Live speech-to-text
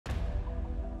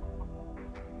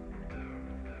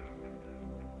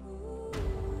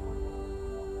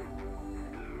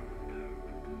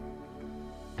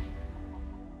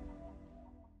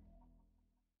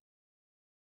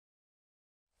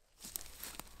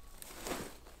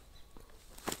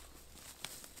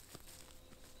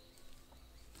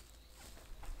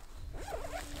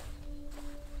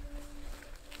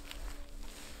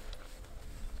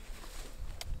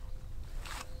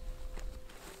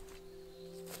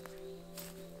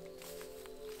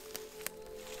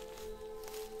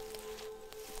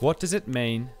What does it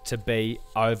mean to be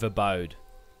overbowed?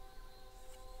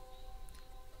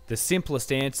 The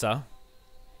simplest answer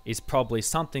is probably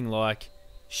something like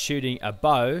shooting a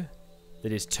bow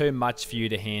that is too much for you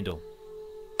to handle.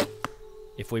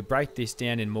 If we break this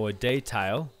down in more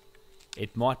detail,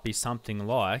 it might be something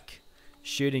like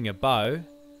shooting a bow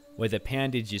where the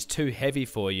poundage is too heavy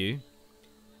for you,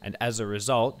 and as a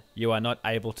result you are not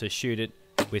able to shoot it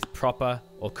with proper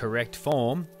or correct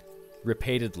form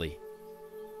repeatedly.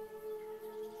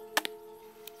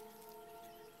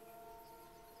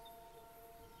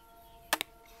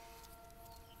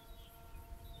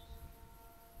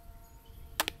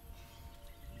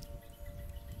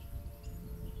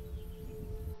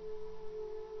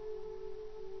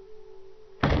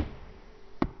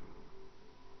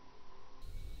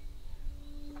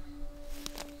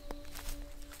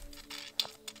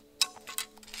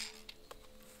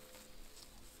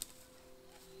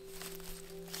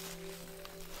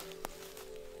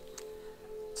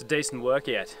 It's a decent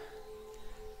workout.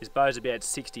 This bow's about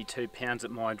 62 pounds at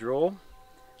my draw,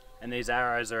 and these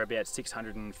arrows are about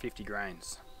 650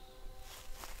 grains.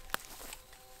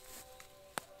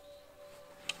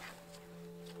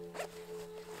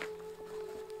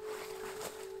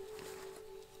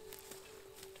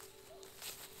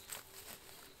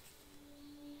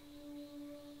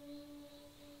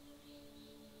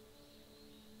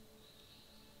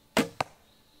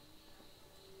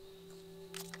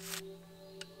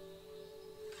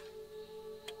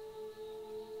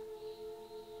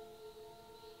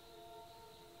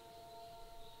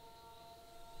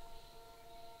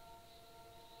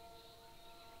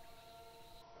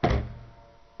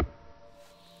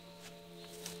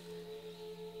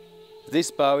 This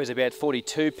bow is about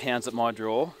 42 pounds at my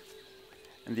draw,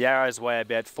 and the arrows weigh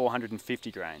about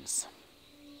 450 grains.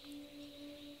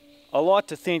 I like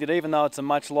to think that even though it's a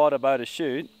much lighter bow to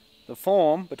shoot, the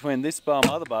form between this bow and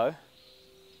my other bow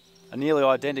are nearly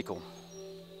identical.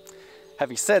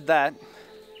 Having said that,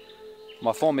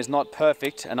 my form is not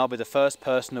perfect, and I'll be the first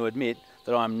person to admit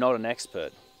that I'm not an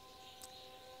expert.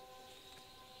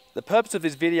 The purpose of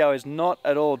this video is not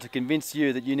at all to convince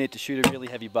you that you need to shoot a really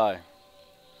heavy bow,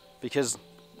 because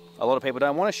a lot of people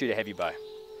don't want to shoot a heavy bow,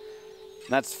 and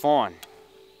that's fine.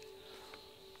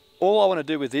 All I want to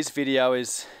do with this video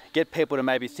is get people to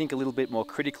maybe think a little bit more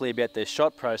critically about their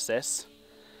shot process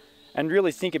and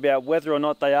really think about whether or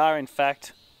not they are in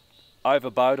fact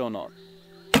overbowed or not.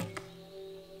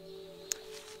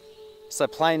 So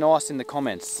play nice in the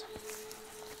comments.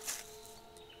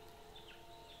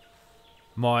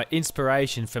 My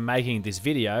inspiration for making this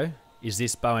video is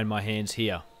this bow in my hands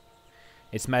here.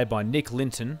 It's made by Nick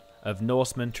Linton of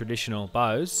Norseman Traditional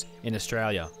Bows in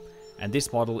Australia, and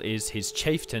this model is his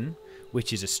Chieftain,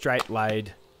 which is a straight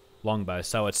laid longbow,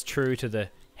 so it's true to the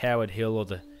Howard Hill or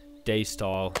the D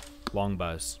style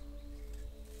longbows.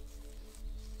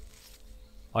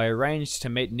 I arranged to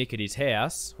meet Nick at his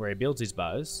house where he builds his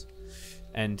bows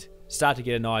and start to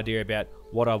get an idea about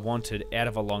what I wanted out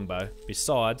of a longbow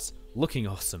besides looking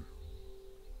awesome.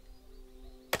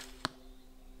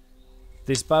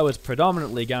 This bow is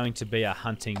predominantly going to be a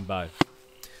hunting bow.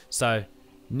 So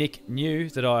Nick knew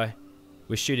that I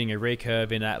was shooting a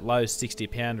recurve in that low 60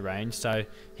 pound range, so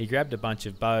he grabbed a bunch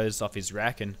of bows off his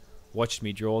rack and watched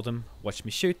me draw them, watched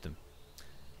me shoot them.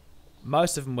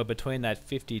 Most of them were between that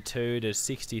 52 to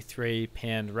 63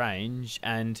 pound range,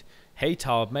 and he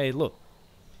told me, look,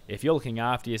 if you're looking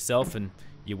after yourself and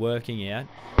you're working out,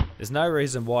 there's no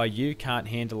reason why you can't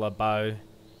handle a bow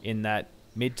in that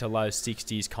mid to low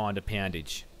 60s kind of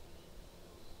poundage.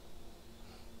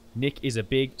 Nick is a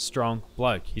big, strong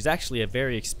bloke. He's actually a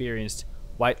very experienced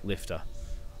weightlifter.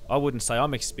 I wouldn't say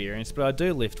I'm experienced, but I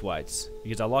do lift weights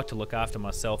because I like to look after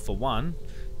myself, for one.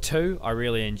 Two, I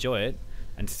really enjoy it.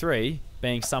 And three,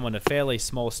 being someone of fairly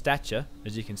small stature,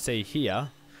 as you can see here,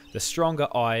 the stronger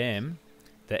I am,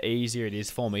 the easier it is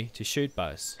for me to shoot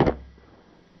bows.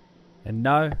 And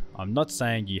no, I'm not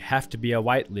saying you have to be a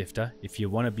weightlifter if you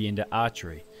want to be into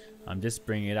archery. I'm just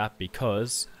bringing it up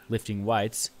because lifting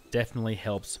weights definitely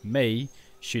helps me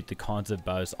shoot the kinds of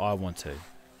bows I want to.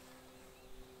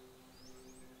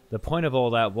 The point of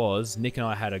all that was, Nick and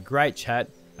I had a great chat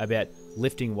about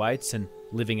lifting weights and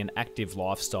living an active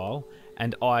lifestyle,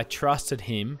 and I trusted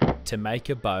him to make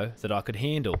a bow that I could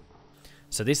handle.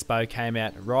 So this bow came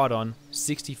out right on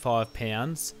 65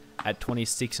 pounds at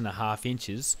 26.5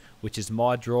 inches, which is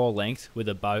my draw length with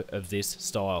a bow of this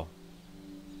style.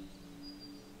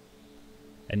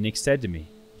 And Nick said to me,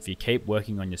 if you keep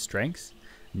working on your strengths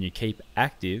and you keep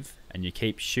active and you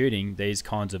keep shooting these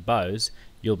kinds of bows,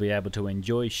 you'll be able to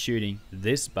enjoy shooting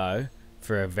this bow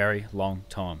for a very long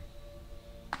time.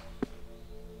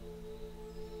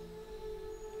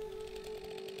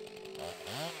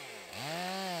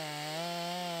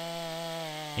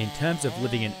 In terms of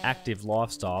living an active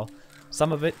lifestyle,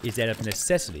 some of it is out of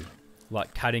necessity,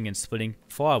 like cutting and splitting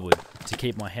firewood to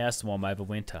keep my house warm over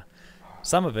winter.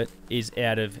 Some of it is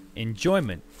out of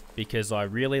enjoyment, because I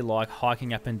really like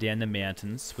hiking up and down the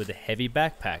mountains with a heavy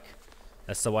backpack.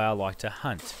 That's the way I like to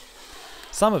hunt.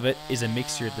 Some of it is a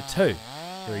mixture of the two.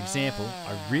 For example,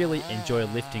 I really enjoy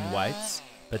lifting weights,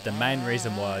 but the main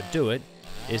reason why I do it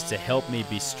is to help me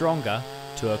be stronger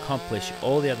to accomplish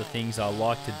all the other things I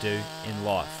like to do in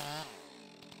life.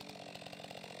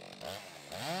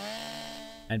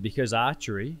 And because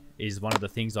archery is one of the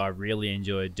things I really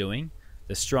enjoy doing,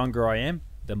 the stronger I am,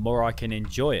 the more I can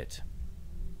enjoy it.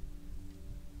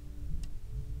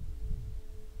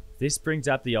 This brings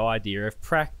up the idea of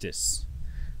practice.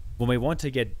 When we want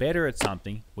to get better at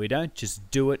something, we don't just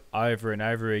do it over and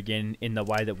over again in the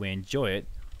way that we enjoy it.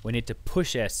 We need to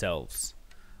push ourselves.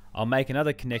 I'll make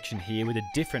another connection here with a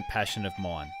different passion of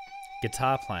mine,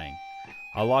 guitar playing.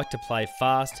 I like to play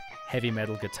fast, heavy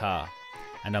metal guitar,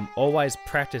 and I'm always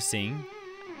practicing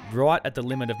right at the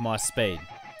limit of my speed.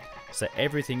 So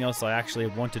everything else I actually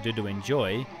want to do to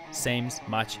enjoy seems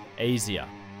much easier.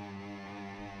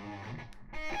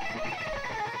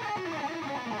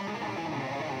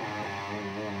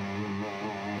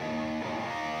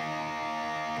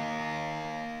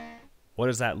 What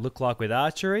does that look like with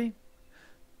archery?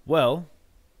 Well,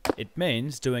 it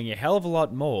means doing a hell of a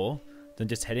lot more than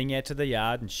just heading out to the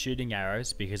yard and shooting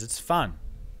arrows because it's fun.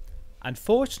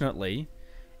 Unfortunately,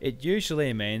 it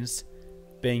usually means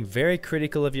being very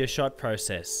critical of your shot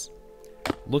process,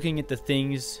 looking at the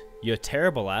things you're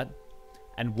terrible at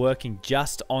and working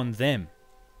just on them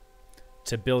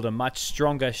to build a much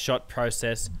stronger shot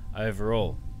process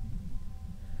overall.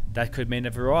 That could mean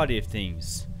a variety of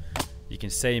things. You can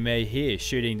see me here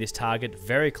shooting this target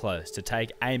very close to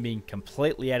take aiming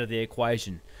completely out of the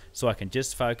equation, so I can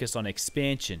just focus on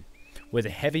expansion. With a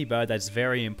heavy bow, that's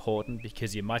very important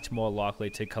because you're much more likely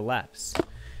to collapse.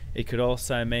 It could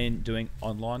also mean doing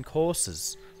online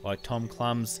courses like Tom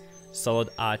Clum's Solid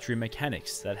Archery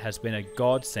Mechanics. That has been a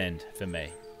godsend for me.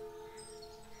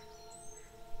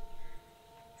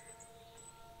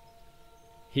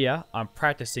 Here I'm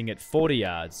practicing at 40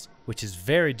 yards, which is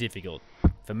very difficult,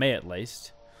 for me at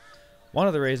least. One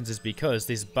of the reasons is because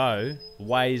this bow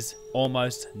weighs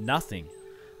almost nothing,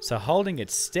 so holding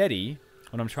it steady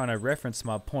when I'm trying to reference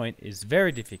my point is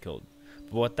very difficult.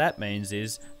 But what that means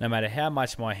is, no matter how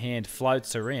much my hand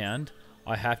floats around,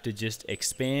 I have to just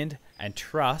expand and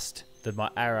trust that my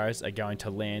arrows are going to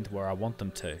land where I want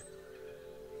them to.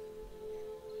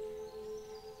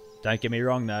 Don't get me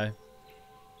wrong though,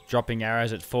 dropping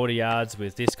arrows at 40 yards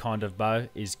with this kind of bow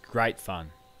is great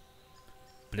fun,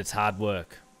 but it's hard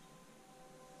work.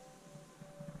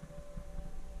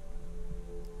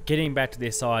 Getting back to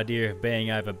this idea of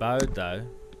being overbowed though,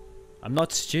 I'm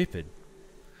not stupid.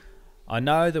 I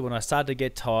know that when I start to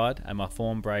get tired and my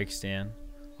form breaks down,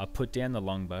 I put down the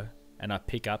longbow and I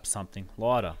pick up something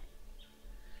lighter.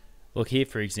 Look here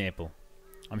for example,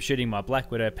 I'm shooting my Black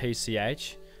Widow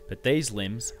PCH, but these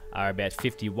limbs are about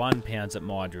 51 pounds at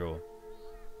my draw.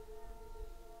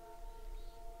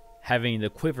 Having the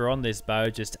quiver on this bow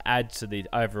just adds to the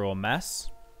overall mass,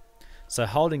 so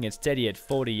holding it steady at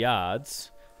 40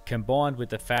 yards, combined with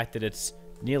the fact that it's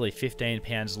nearly 15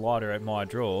 pounds lighter at my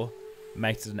draw,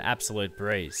 makes it an absolute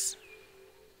breeze.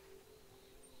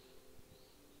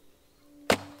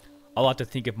 I like to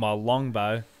think of my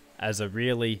longbow as a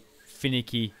really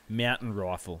finicky mountain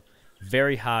rifle,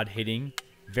 very hard hitting,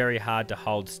 very hard to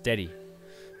hold steady.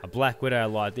 A Black Widow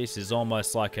like this is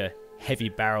almost like a heavy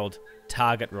barreled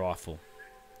target rifle.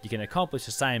 You can accomplish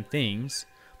the same things,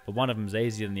 but one of them is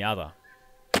easier than the other.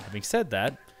 Having said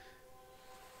that,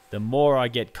 the more I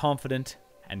get confident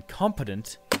and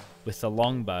competent with the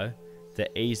longbow,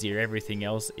 the easier everything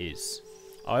else is.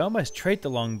 I almost treat the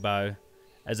longbow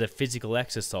as a physical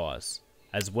exercise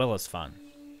as well as fun.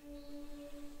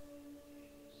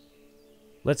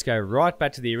 Let's go right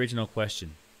back to the original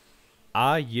question.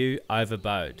 Are you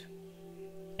overbowed?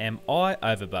 Am I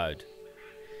overbowed?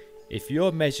 If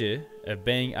your measure of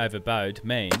being overbowed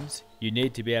means you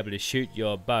need to be able to shoot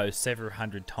your bow several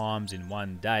hundred times in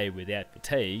one day without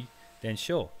fatigue, then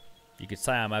sure, you could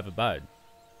say I'm overbowed.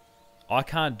 I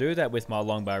can't do that with my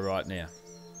longbow right now.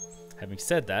 Having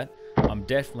said that, I'm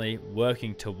definitely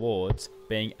working towards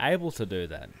being able to do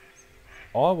that.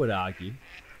 I would argue,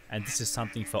 and this is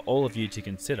something for all of you to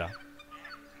consider,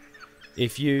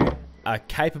 if you are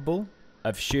capable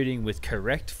of shooting with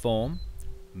correct form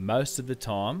most of the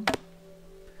time,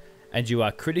 and you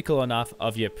are critical enough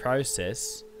of your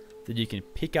process that you can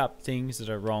pick up things that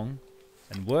are wrong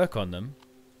and work on them,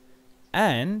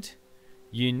 and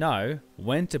you know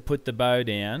when to put the bow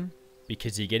down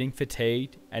because you're getting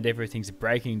fatigued and everything's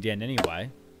breaking down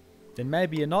anyway, then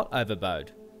maybe you're not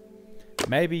overbowed.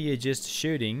 Maybe you're just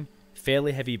shooting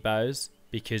fairly heavy bows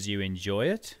because you enjoy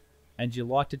it and you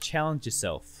like to challenge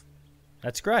yourself.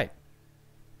 That's great.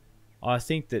 I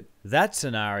think that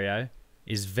scenario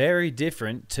is very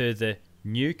different to the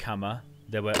newcomer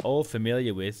that we're all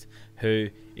familiar with, who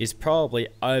is probably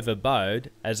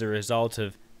overbowed as a result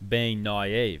of being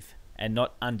naive and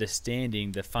not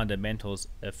understanding the fundamentals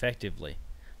effectively.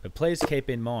 But please keep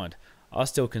in mind, I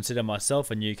still consider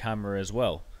myself a newcomer as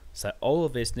well, so all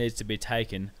of this needs to be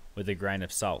taken with a grain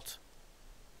of salt.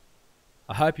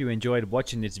 I hope you enjoyed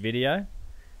watching this video.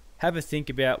 Have a think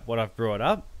about what I've brought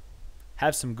up.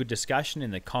 Have some good discussion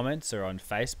in the comments or on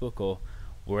Facebook or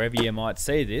wherever you might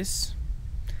see this.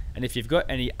 And if you've got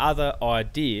any other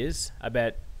ideas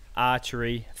about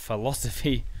archery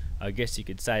philosophy, I guess you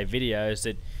could say, videos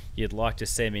that you'd like to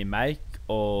see me make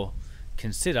or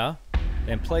consider,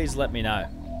 then please let me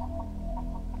know.